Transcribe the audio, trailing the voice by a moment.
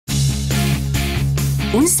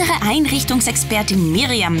Unsere Einrichtungsexpertin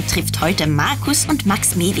Miriam trifft heute Markus und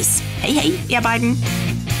Max Mewis. Hey, hey, ihr beiden!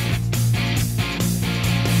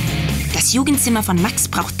 Das Jugendzimmer von Max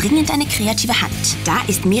braucht dringend eine kreative Hand. Da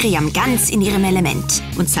ist Miriam ganz in ihrem Element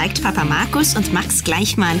und zeigt Papa Markus und Max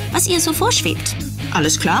gleich mal, was ihr so vorschwebt.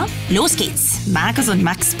 Alles klar? Los geht's! Markus und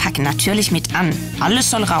Max packen natürlich mit an.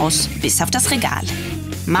 Alles soll raus, bis auf das Regal.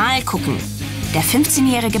 Mal gucken. Der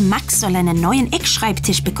 15-jährige Max soll einen neuen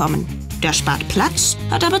Eckschreibtisch bekommen. Der spart Platz,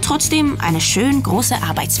 hat aber trotzdem eine schön große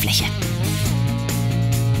Arbeitsfläche.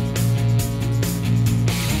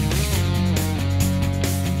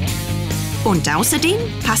 Und außerdem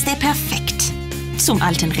passt er perfekt zum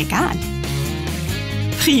alten Regal.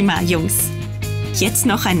 Prima, Jungs. Jetzt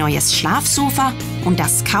noch ein neues Schlafsofa und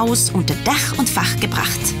das Chaos unter Dach und Fach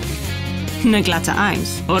gebracht. Eine glatte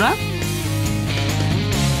 1, oder?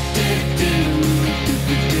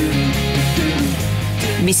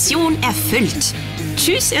 Mission erfüllt.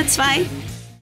 Tschüss, ihr zwei.